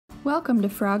Welcome to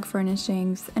Frog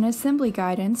Furnishings, an assembly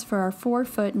guidance for our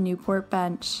 4-foot Newport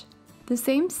bench. The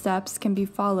same steps can be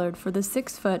followed for the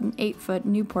 6-foot and 8-foot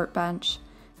Newport bench,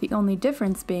 the only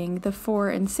difference being the 4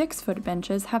 and 6-foot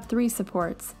benches have 3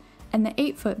 supports, and the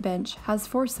 8-foot bench has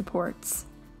 4 supports.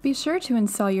 Be sure to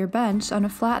install your bench on a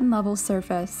flat and level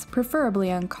surface,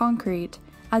 preferably on concrete,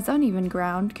 as uneven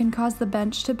ground can cause the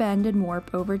bench to bend and warp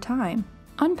over time.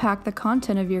 Unpack the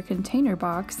content of your container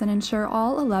box and ensure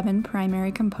all 11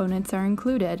 primary components are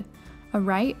included: a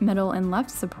right, middle, and left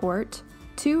support,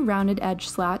 2 rounded edge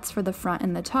slats for the front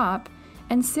and the top,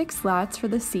 and 6 slats for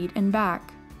the seat and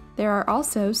back. There are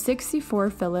also 64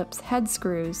 Phillips head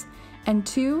screws and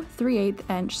 2 3/8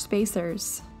 inch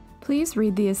spacers. Please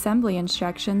read the assembly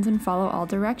instructions and follow all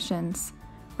directions.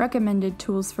 Recommended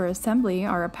tools for assembly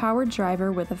are a power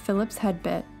driver with a Phillips head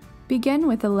bit. Begin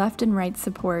with the left and right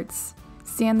supports.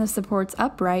 Stand the supports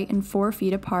upright and 4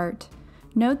 feet apart.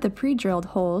 Note the pre-drilled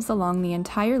holes along the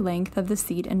entire length of the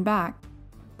seat and back.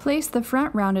 Place the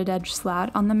front rounded edge slat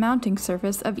on the mounting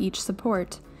surface of each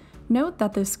support. Note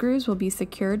that the screws will be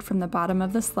secured from the bottom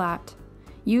of the slat.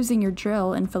 Using your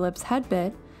drill and Phillips head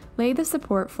bit, lay the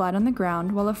support flat on the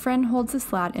ground while a friend holds the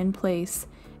slat in place.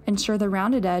 Ensure the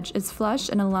rounded edge is flush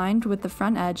and aligned with the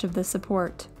front edge of the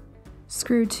support.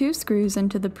 Screw 2 screws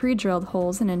into the pre-drilled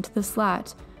holes and into the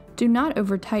slat. Do not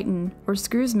over-tighten, or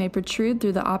screws may protrude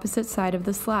through the opposite side of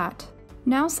the slat.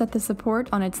 Now set the support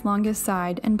on its longest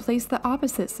side and place the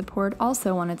opposite support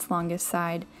also on its longest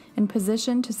side, in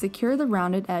position to secure the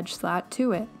rounded edge slat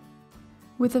to it.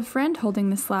 With a friend holding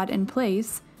the slat in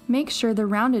place, make sure the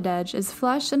rounded edge is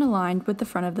flush and aligned with the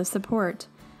front of the support.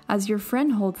 As your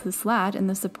friend holds the slat and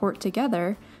the support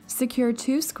together, secure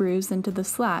 2 screws into the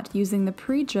slat using the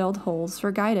pre-drilled holes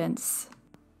for guidance.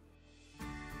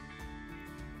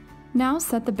 Now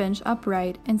set the bench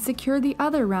upright and secure the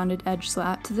other rounded edge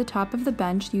slat to the top of the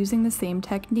bench using the same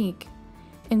technique.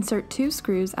 Insert 2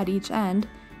 screws at each end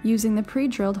using the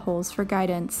pre-drilled holes for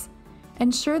guidance.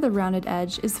 Ensure the rounded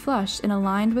edge is flush and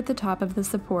aligned with the top of the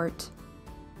support.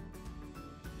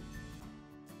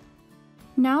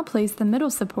 Now place the middle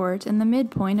support in the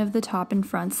midpoint of the top and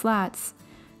front slats.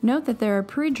 Note that there are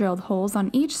pre-drilled holes on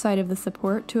each side of the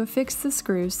support to affix the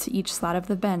screws to each slat of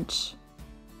the bench.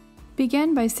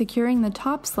 Begin by securing the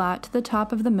top slat to the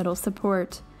top of the middle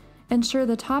support. Ensure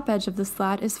the top edge of the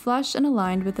slat is flush and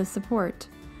aligned with the support.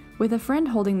 With a friend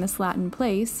holding the slat in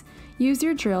place, use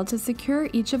your drill to secure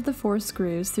each of the 4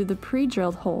 screws through the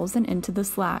pre-drilled holes and into the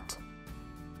slat.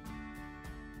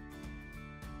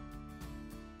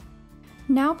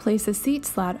 Now place a seat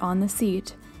slat on the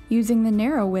seat, using the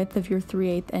narrow width of your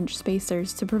 3/8 inch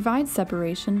spacers to provide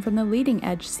separation from the leading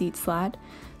edge seat slat.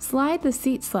 Slide the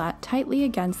seat slat tightly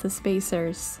against the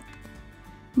spacers.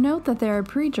 Note that there are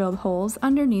pre-drilled holes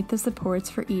underneath the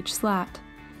supports for each slat.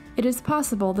 It is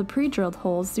possible the pre-drilled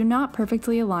holes do not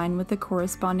perfectly align with the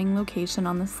corresponding location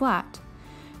on the slat.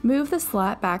 Move the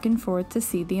slat back and forth to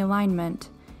see the alignment.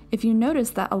 If you notice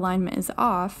that alignment is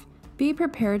off, be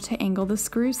prepared to angle the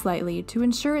screw slightly to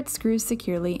ensure it screws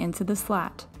securely into the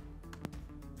slat.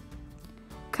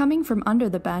 Coming from under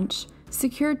the bench,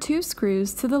 secure 2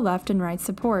 screws to the left and right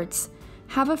supports.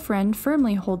 Have a friend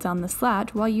firmly hold down the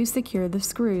slat while you secure the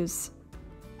screws.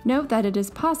 Note that it is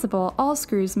possible all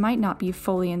screws might not be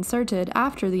fully inserted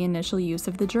after the initial use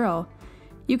of the drill.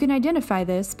 You can identify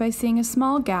this by seeing a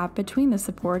small gap between the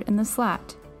support and the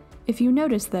slat. If you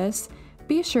notice this,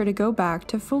 be sure to go back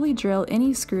to fully drill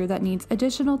any screw that needs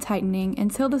additional tightening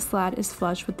until the slat is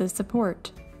flush with the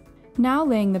support. Now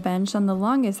laying the bench on the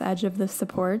longest edge of the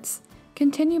supports,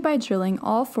 continue by drilling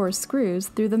all 4 screws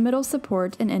through the middle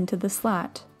support and into the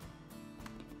slat.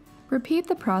 Repeat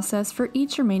the process for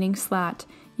each remaining slat,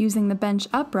 using the bench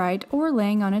upright or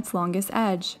laying on its longest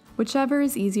edge, whichever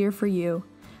is easier for you.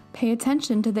 Pay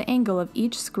attention to the angle of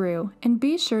each screw, and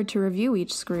be sure to review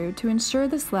each screw to ensure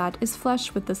the slat is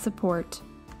flush with the support.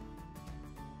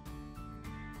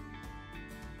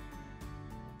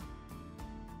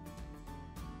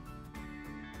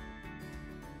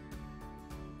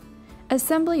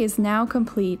 Assembly is now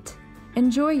complete.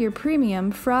 Enjoy your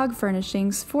premium Frog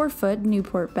Furnishings 4-foot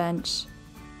Newport bench.